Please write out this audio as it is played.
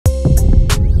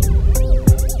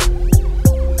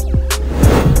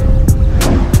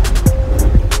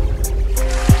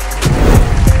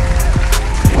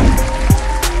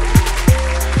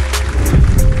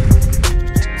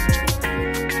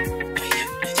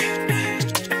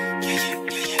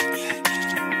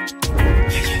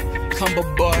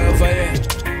Kamba Boy over here.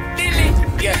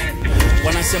 Yeah.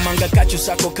 Wanasemanga kachu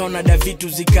sako kauna da vitu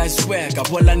zika swear.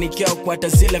 Kabola nikeo kwa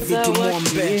tazile vitu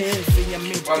muombe.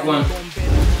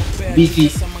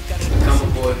 Mbithi,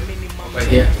 Kambaboy over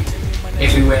here,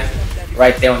 everywhere,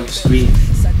 right there on the screen.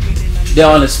 Today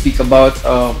I want to speak about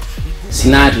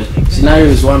Scenerio. Scenerio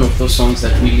is one of those songs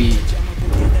that really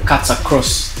cuts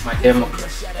across my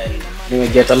demographic, and you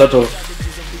get a lot of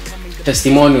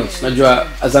testimonials. Najua,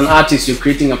 as an artist, you're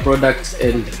creating a product,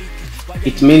 and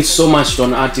it means so much to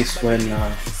an artist when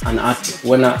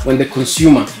when the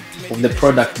consumer of the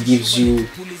product gives you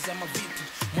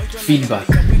feedback.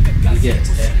 You get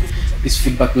this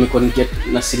feedback. We can get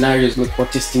na scenarios, make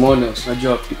testimonials.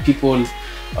 Najua, people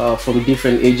from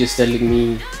different ages telling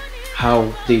me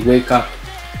how they wake up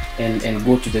and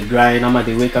go to the grind. Ama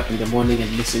they wake up in the morning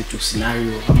and listen to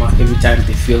Scenerio. Ama every time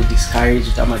they feel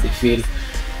discouraged, ama they feel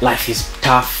life is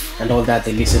tough and all that,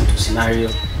 they listen to Scenerio.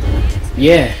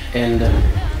 Yeah, and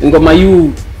ngoma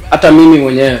yu hata mimi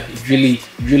mwenyewe, it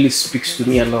really speaks to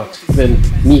me a lot. Even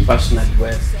me personally,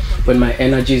 when my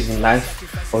energies in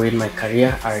life or in my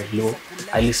career are low,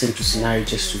 I listen to Scenerio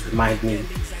just to remind me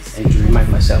and to remind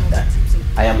myself that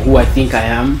I am who I think I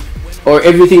am, or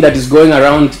everything that is going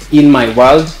around in my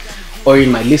world or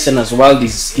in my listeners' world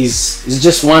is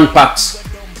just one part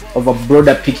of a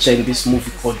broader picture in this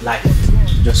movie called life.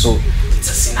 Just so it's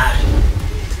a scenario.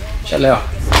 Chalewa.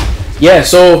 Yeah,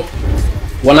 so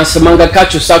wanasemanga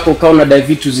kacho sako kauna da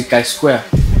vitu zika square.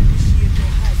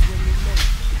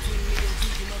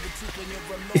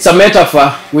 It's a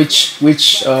metaphor which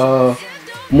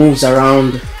moves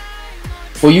around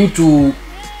for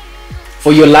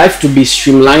your life to be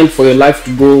streamlined, for your life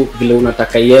to go vile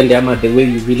unataka iende ama the way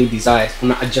you really desire.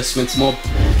 Kuna adjustments more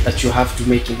that you have to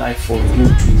make in life for you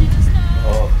to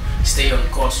stay on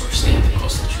course, or stay in the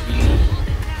course that you really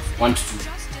want to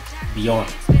be on.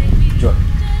 Sure.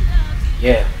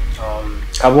 Yeah.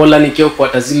 Kabola nikeo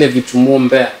kwata zile vitu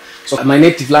muombea. So my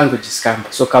native language is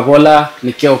Kamba. So Kabola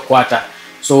nikeo kwata.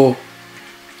 So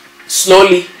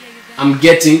slowly I'm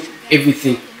getting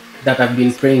everything that I've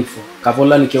been praying for.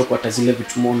 Kabola nikeo kwata zile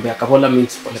vitu muombea. Kabola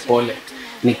means pole pole.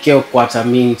 Nikeo kwata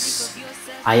means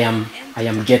I am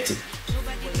getting.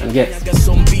 And get.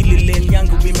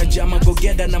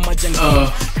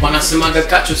 Wanasemaga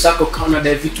kacho sako kauna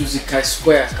da vitu zika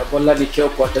square. Kabola nikeo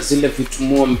kwata zile vitu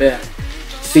muombea.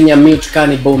 Finya mute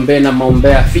kani bombe na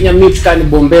maombea. Finya mute kani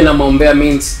bombe na maombea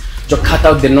means to cut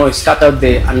out the noise, cut out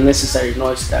the unnecessary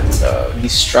noise that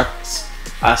distracts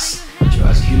us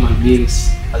as human beings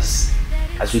as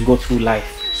we go through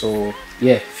life. So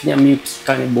yeah, finya mute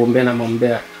kani bombe na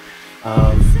maombea.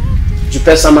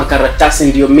 Jupesa makaratasi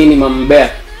ndio minimum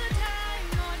mbea.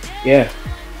 Yeah,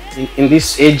 in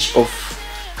this age of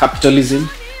capitalism,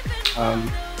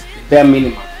 bare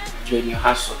minimum during your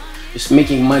hustle, just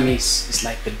making money is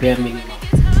like the bare minimum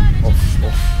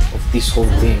of this whole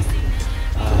thing.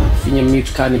 Finya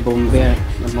mute kani bombea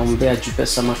na maombea,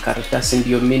 jupesa makaratasi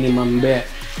ndio minimum mbea.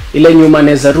 Ile nyuma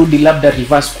neza rudi labda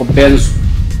reverse kwa benzo.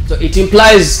 So it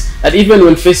implies that even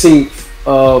when facing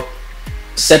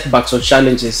setbacks or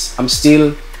challenges, I'm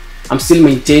still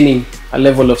maintaining a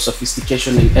level of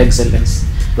sophistication and excellence,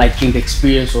 like in the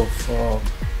experience of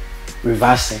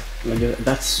reversing.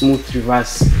 That smooth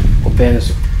reverse or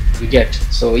benzo, you get.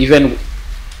 So even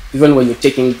when you're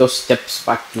taking those steps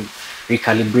back to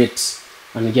recalibrate,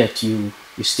 and yet you're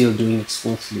still doing it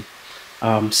smoothly.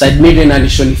 Side mirror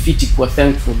and fiti kwa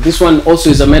thankful. This one also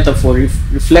is a metaphor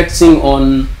reflecting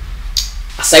on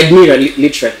a side mirror,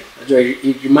 literally.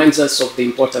 It reminds us of the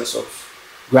importance of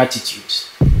gratitude.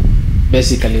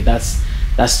 Basically, that's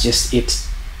just it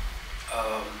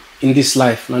in this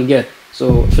life. And get.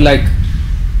 So I feel like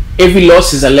every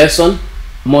loss is a lesson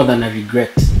more than a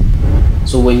regret.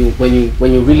 So when you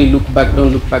really look back,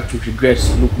 don't look back to regrets.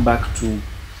 Look back to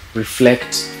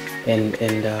reflect and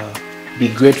be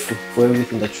grateful for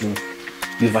everything that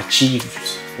you've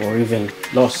achieved or even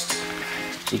lost.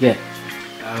 You get.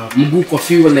 Mguu kwa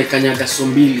fuel na kanyaga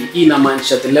sombili.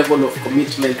 Inamaanisha the level of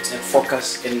commitment and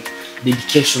focus and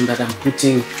dedication that I'm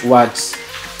putting towards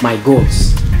my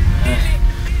goals.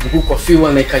 Mguu kwa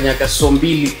fuel na kanyaga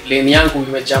sombili. Lane yangu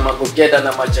imejaa magogeda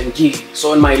na majangili.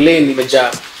 So in my lane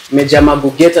imejaa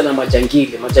magogeda na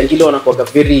majangili. Majangili wanakuwa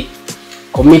very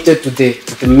committed to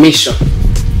the mission.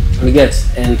 You get.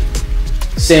 And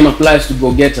same applies to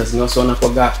go-getters. Ni also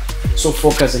wanakuwa so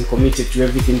focused and committed to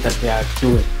everything that they are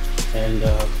doing. And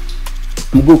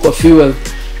mguu kwa fuel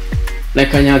na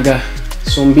kanyaga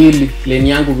sombili. Lane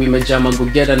yangu imejaa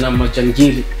magogeda na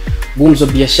majangili. Booms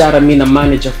of biashara, me na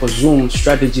manager for Zoom.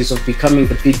 Strategies of becoming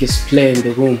the biggest player in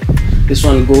the room. This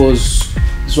one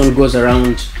goes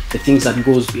around the things that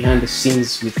goes behind the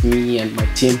scenes with me and my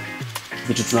team.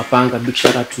 Vitu tunapanga, big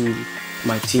shout out to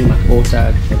my team at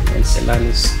Otag and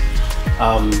Selanis.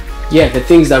 Yeah, the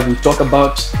things that we talk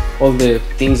about, all the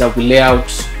things that we lay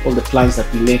out, all the plans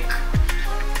that we make.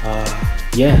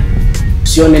 Yeah,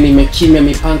 usione nimekimya,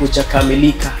 mipango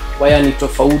chakamilika, waya ni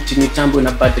tofauti, mitambo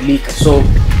inabadilika. So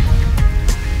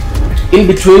in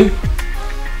between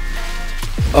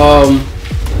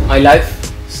my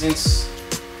life, since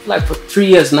like for 3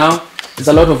 years now, there's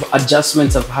a lot of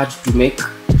adjustments I've had to make.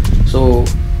 So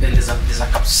then there's a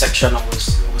couple section I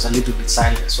was a little bit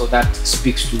silent, so that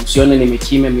speaks to usione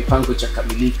nimekimya, mipango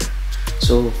chakamilika.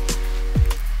 So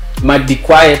it might be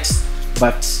quiet,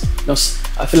 but no,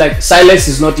 I feel like silence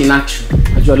is not inaction.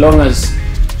 As long as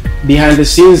behind the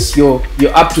scenes you're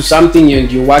up to something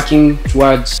and you're working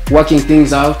towards working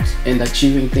things out and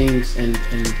achieving things and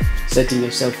setting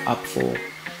yourself up for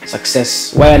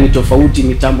success. Why ni tofauti,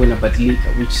 mitambo inabadilika,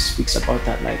 which speaks about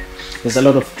that. Like there's a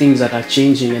lot of things that are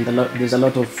changing, and there's a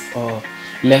lot of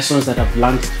lessons that I've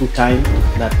learned through time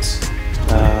that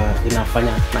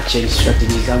inafanya na change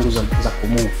strategy zangu za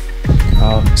kumove.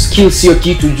 Skills sio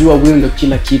kitu, jua will ndo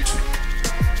kila kitu.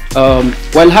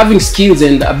 While having skills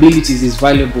and abilities is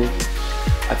valuable,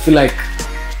 I feel like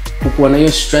kukuwa na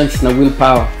hiyo strength na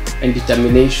willpower and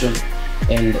determination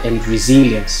and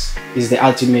resilience is the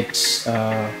ultimate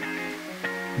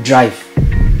drive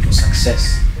for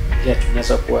success. Yeah,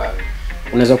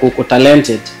 unaweza kuwa uko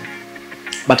talented,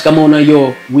 but kama una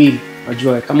hiyo will,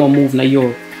 unajua kama move na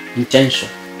hiyo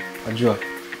intention, unajua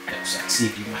to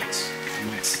succeed, you might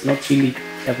not really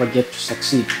ever get to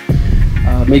succeed.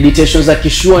 Meditations za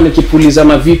kishua nikipuliza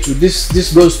mavitu,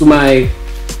 this goes to my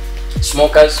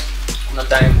smokers. Kuna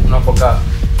time unapoka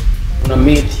una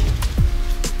medi,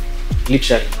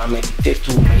 literally una meditate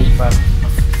tu, unaiva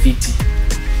fiti.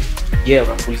 Yeah,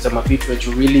 unapuliza mavitu and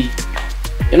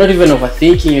you're not even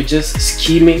overthinking, you're just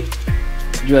scheming.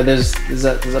 There's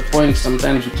a point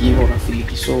sometimes ukiiva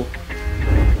unafeel so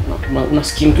una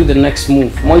scheme to the next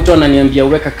move. Moito ananiambia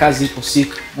weka kazi ipo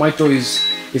siku. Moito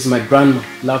is my grandma.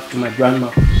 Love to my grandma.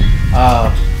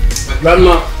 My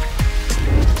grandma,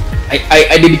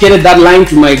 I dedicated that line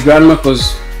to my grandma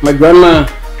because my grandma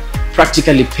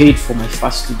practically paid for my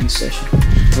first studio session.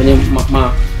 When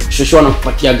shosho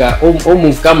anakupatiaga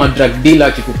move kama drug dealer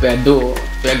akikupea do,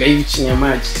 peaga hivi chini ya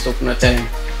maji. So kuna time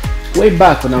way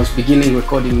back when I was beginning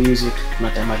recording music,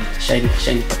 kuna time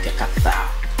shiny patia kadhaa.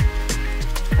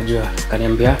 Najua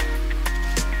kaniambia,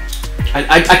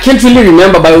 I can't really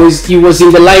remember, but he was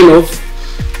in the line of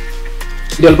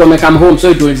they're gonna come home, so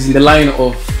it was in the line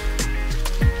of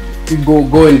you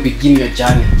go and begin your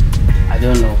journey. I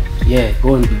don't know, yeah,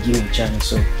 go and begin your journey.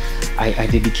 So I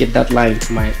dedicate that line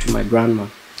to my grandma.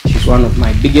 She's one of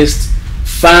my biggest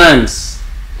fans.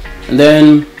 And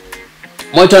then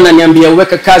Moito ananiambia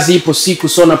weka kazi ipo siku,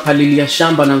 sona palilia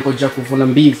shamba na ngoja kuvuna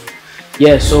mbivu.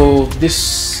 Yeah, so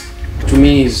this to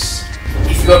me is,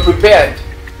 if you are prepared,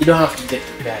 you don't have to get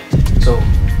prepared. So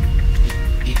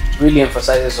it really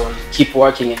emphasizes on keep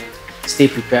working and stay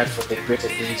prepared for the greater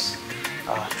days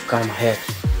to come ahead.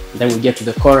 And then we get to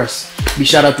the chorus. Big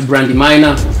shout out to Brandy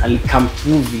Maina. I'll come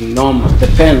proving normal. The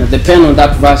pen on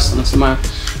that verse.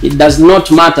 It does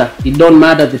not matter. It don't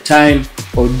matter the time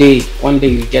or day. One day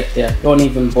you'll get there. Don't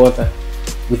even bother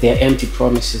with their empty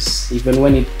promises. Even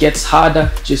when it gets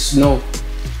harder, just know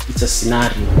it's a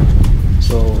scenario.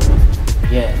 So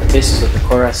yeah, the basis of the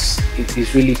chorus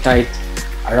is really tight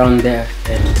around there.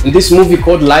 And in this movie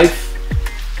called Life,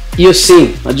 you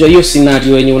sing, najua hiyo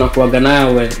scenario yenye unakuaga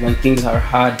nayo when things are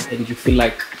hard and you feel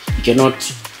like you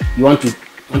want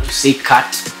to say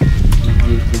cut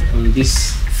on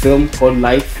this film called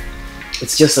Life.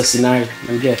 It's just a scenario,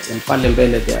 and pale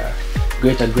mbele there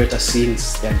are greater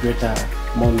scenes, there are greater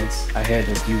moments ahead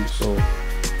of you. So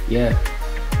yeah,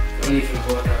 don't even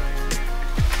bother.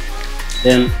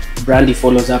 Then Brandy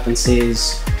follows up and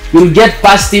says, you'll get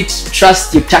past it,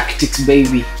 trust your tactics,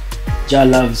 baby. Jah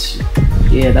loves you.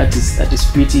 Yeah, that is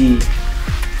pretty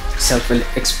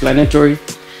self-explanatory.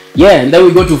 Yeah, and then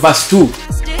we go to verse 2.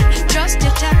 Trust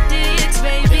your tactics,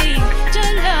 baby.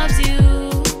 Jah loves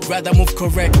you. Rather move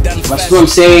correct than fast. Verse 2, I'm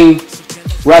saying,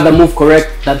 rather move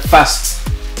correct than fast.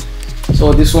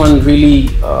 So this one really,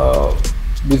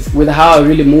 with how I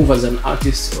really move as an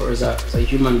artist or as a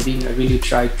human being, I really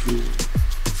try to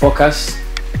focus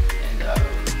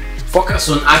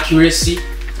on accuracy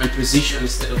and precision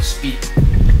instead of speed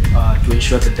to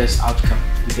ensure the best outcome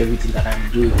with everything that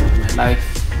I'm doing in my life.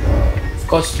 Of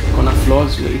course, we're gonna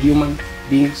flaws, we're human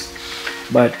beings,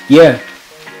 but yeah.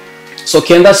 So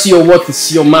kenda siyo what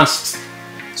is your must.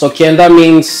 So kenda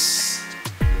means,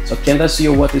 so kenda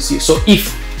siyo what is you. So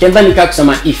if Kenda nika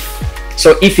kusema if.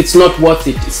 So if it's not worth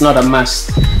it, it's not a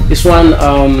must. This one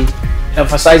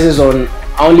emphasizes on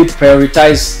only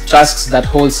prioritize tasks that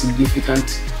hold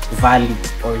significant value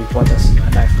or importance in my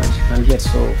life, as you can get.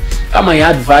 So kama I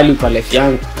add value kwa life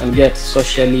yangu and get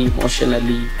socially,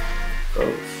 emotionally,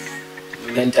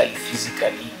 mentally,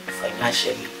 physically,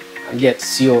 financially, and get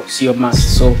sio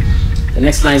must. So the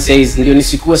next line says ndio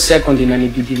nisikuwe second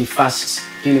inanibidi ni first.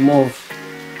 Ni more of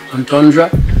entendre.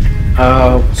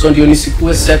 So ndio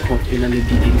nisikuwe second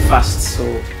inanibidi ni first. So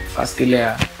first ile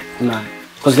kuna,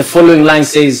 because the following line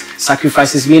says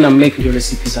sacrifices mean I'm making your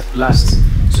recipes at last.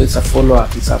 So it's a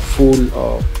follow-up, it's a full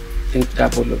or I think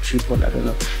double or triple, I don't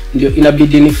know. Ndio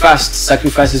inabidi ni fast.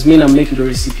 Sacrifices mean I'm making the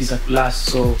recipes at last.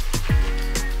 So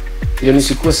ndio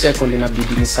nisikuwe second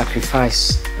inabidi ni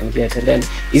sacrifice and get, and then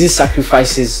easy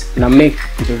sacrifices na make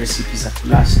the recipes at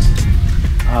last.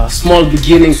 Small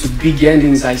beginnings with big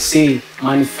endings, I say,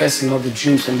 manifesting all the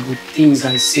dreams and good things,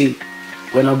 I say.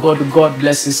 When I go to God,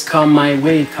 blessings come my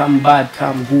way, come bad,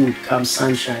 come good, come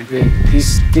sunshine, rain.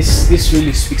 This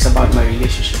really speaks about my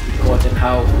relationship with God and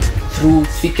how through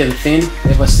thick and thin,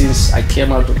 ever since I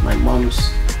came out of my mom's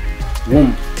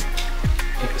womb,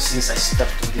 ever since I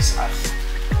stepped on this earth,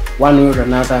 one way or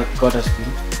another, God has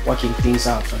been working things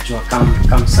out.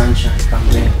 Come sunshine, come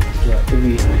rain.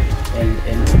 And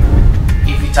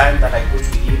every time that I go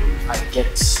to Him,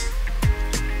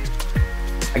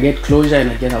 I get closure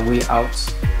and I get a way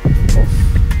out of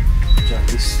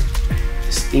this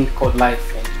thing called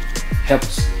life, and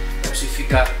helps you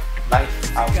figure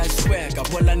life out.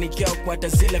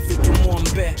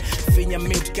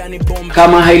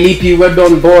 Kama hailipi we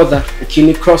don't bother.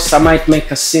 Ukini cross I might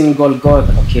make a sin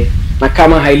Golgotha. Okay. Na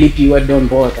kama hailipi we don't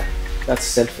bother. That's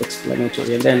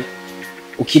self-explanatory. And then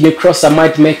ukini cross I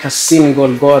might make a sin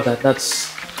Golgotha. That's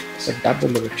a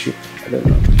double or a triple. I don't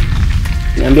know.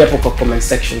 Niambia hapo kwa comment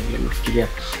section vile mnafikiria.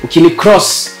 Ukini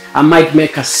cross I might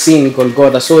make a sin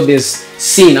Golgotha. So there's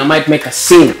sin, I might make a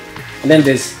sin. And then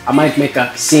there's I might make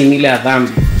a sin ile ya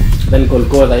dhambi. Then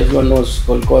Golgotha, everyone knows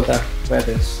Golgotha, where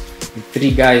there's the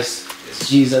three guys, there's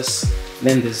Jesus,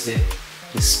 then there's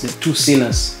the two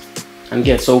sinners. And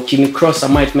get, so ukini cross I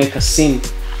might make a sin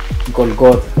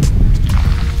Golgotha.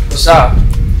 So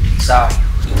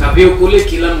kabio kule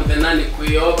kila mudhenani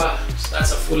kuyoba.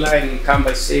 That's a full line in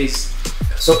Kamba. Says,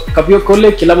 so kabio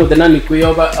kule kila mudhenani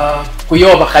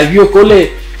kuyoba kabio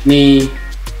kule ni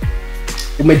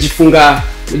umejifunga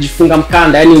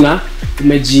mkanda, yani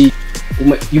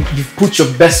you've put your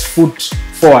best foot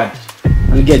forward.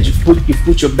 And get, you've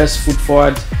put your best foot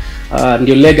forward. And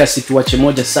your legacy tuache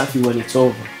moja safi when it's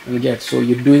over. And get, so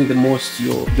you're doing the most,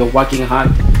 you're working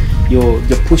hard, you're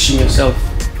pushing yourself,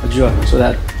 so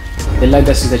that the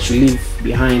legacy that you leave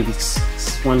behind is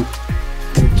one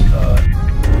good.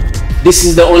 This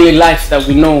is the only life that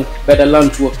we know. Better learn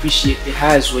to appreciate the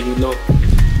highs when you know.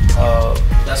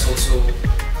 That's also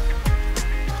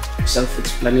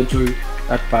self-explanatory,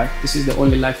 that part. This is the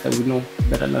only life that we know.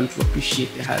 Better learn to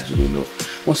appreciate the highs when you know.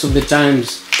 Most of the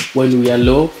times when we are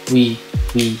low, we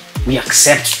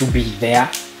accept to be there.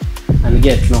 And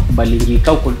get, tunakubalingi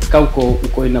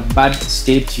uko in a bad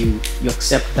state, you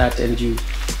accept that, and you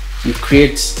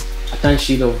create a ton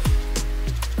sheet of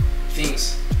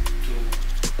things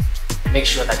to make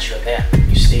sure that you're there,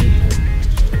 you stay low.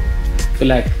 I feel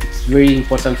like it's very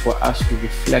important for us to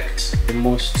reflect the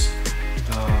most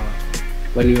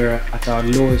when we're at our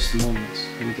lowest moments.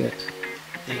 And get,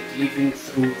 I think living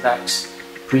through that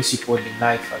principle in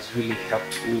life has really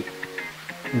helped me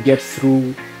get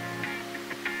through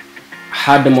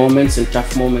hard moments and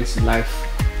tough moments in life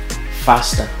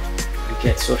faster. And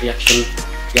get, so reaction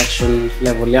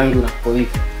level yangu na hivyo.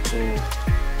 So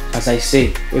as I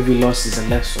say, every loss is a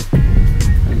lesson.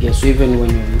 And get, so even when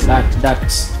you're in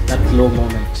that low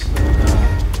moment,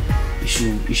 you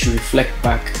should reflect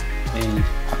back and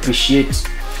appreciate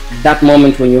that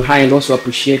moment when you're high, and also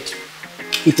appreciate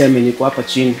it time when you're hapa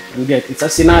chini. And get, it's a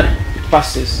scenario, it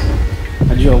passes.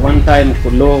 One time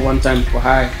uko low, one time uko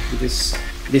high,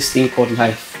 this thing called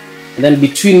life. And then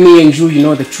between me and you, you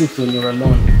know the truth when you're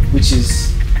alone, which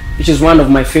is one of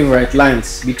my favorite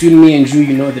lines. Between me and you,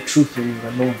 you know the truth when you're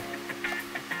alone.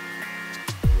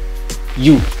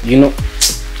 You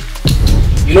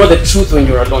know the truth when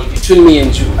you're alone. Between me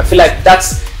and you, I feel like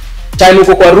that's time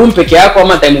uko kwa room peke yako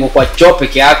ama time uko kwa job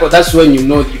peke yako. That's when you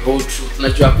know the whole truth.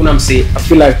 Najua hakuna mse. I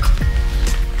feel like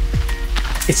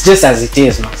it's just as it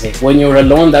is, man. When you're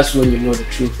alone, that's when you know the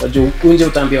truth. Najua unje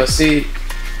utambia say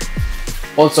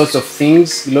all sorts of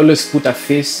things. You'll always put a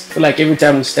face. I feel like every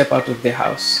time we step out of the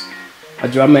house,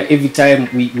 every time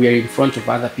we are in front of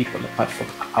other people apart from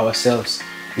ourselves,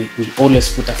 we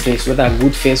always put a face, whether a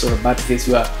good face or a bad face.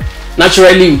 We are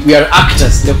naturally, we are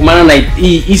actors. The kumana na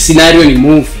hii scenario ni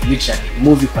movie, literally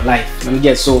movie for life. And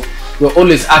get so we're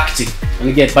always acting.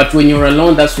 And get, but when you're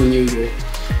alone, that's when you're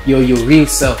your real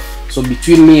self. So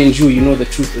between me and you, you know the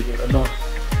truth when you're alone.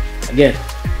 Again,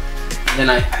 and then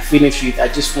I finish with, I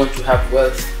just want to have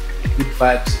wealth, good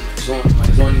vibes in my zone.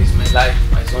 My zone is my life.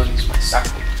 My zone is my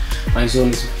circle. My zone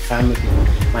is my family.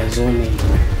 My zone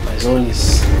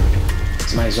is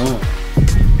my zone.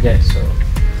 Yeah, so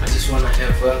I just want to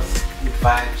have wealth, good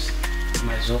vibes in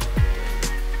my zone.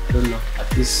 I don't know,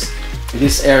 at in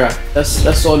this era,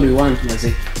 that's all we want,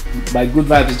 Mazik. By good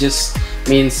vibes, it just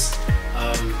means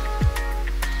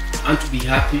I want to be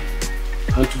happy,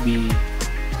 I want to be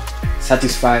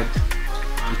satisfied,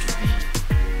 I want to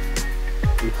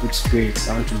be in good spirits,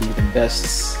 I want to be in the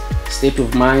best state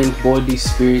of mind, body,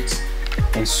 spirit,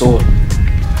 and soul in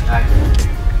my life.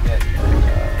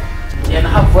 And I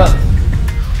have wealth.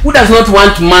 Who does not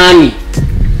want money?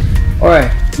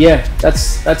 Alright, yeah,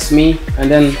 that's me. And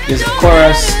then there's the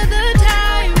chorus.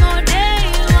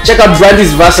 Check out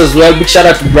Brandy's verse as well. Big shout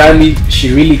out to Brandy.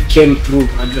 She really came through.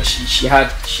 And she had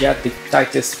the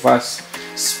tightest verse.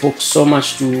 Spoke so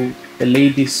much to the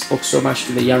ladies, spoke so much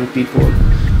to the young people.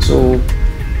 So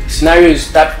Scenerio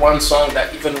is that one song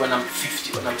that even when I'm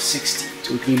 50, when I'm 60, it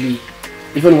will really,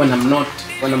 even when I'm no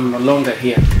longer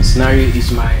here, Scenerio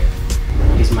is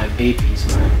my baby,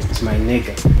 it's my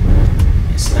nigga.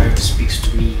 And Scenerio speaks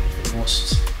to me the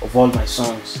most of all my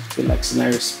songs. I feel like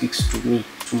Scenerio speaks to me,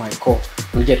 to my core.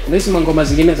 Unajua kuna hizo ngoma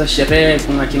zingine za sherehe,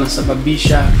 kuna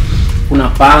kinasababisha, kuna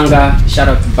banga, shout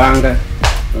out to banga.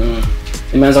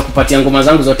 Nimeanza kupatia ngoma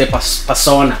zangu zote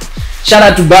persona. Shout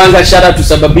out to banga, shout out to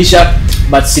sababisha,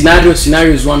 but Scenerio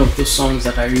is one of those songs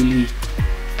that I really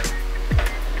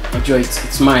enjoy.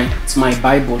 It's my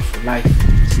Bible for life.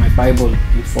 It's my Bible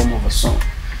in form of a song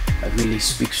that really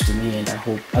speaks to me, and I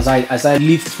hope as I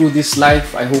live through this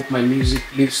life, I hope my music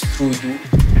lives through you.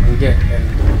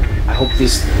 And I hope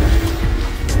this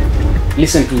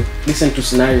listen to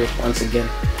Scenerio once again.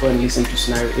 Go and listen to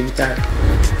Scenerio every time.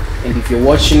 And if you're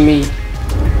watching me,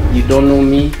 you don't know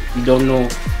me, you don't know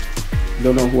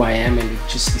who I am, and you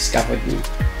just discovered me,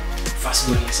 first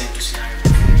go and listen to Scenerio.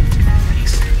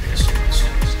 Listen to the rest of my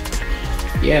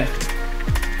songs. Yeah.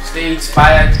 Stay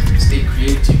inspired, stay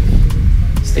creative,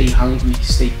 stay hungry,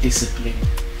 stay disciplined,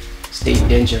 stay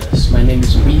dangerous. My name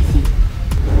is Mbithi.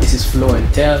 This is Flow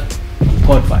and Tell on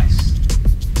Podvise.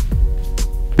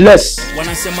 Bless.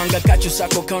 Wanasemanga kacho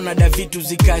sako kauna da vitu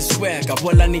zika swear.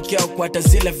 Kapola nikeo kwa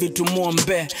zile vitu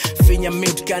muombe. Finya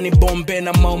mute kani bombe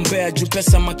na maombea. Juu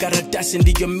pesa makaratasi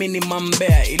ndiyo minimum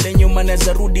bear. Ile nyuma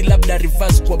neza rudi labda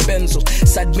reverse kwa benzo.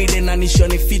 Sad mide na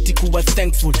nishoni fiti kuwa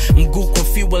thankful. Mguu kwa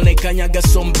fuel na ikanyaga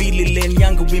sombili. Lane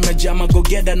yangu wimejama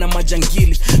gogeda na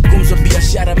majangili. Gumzo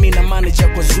biashara mina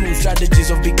manager kwa Zoom.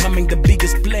 Strategies of becoming the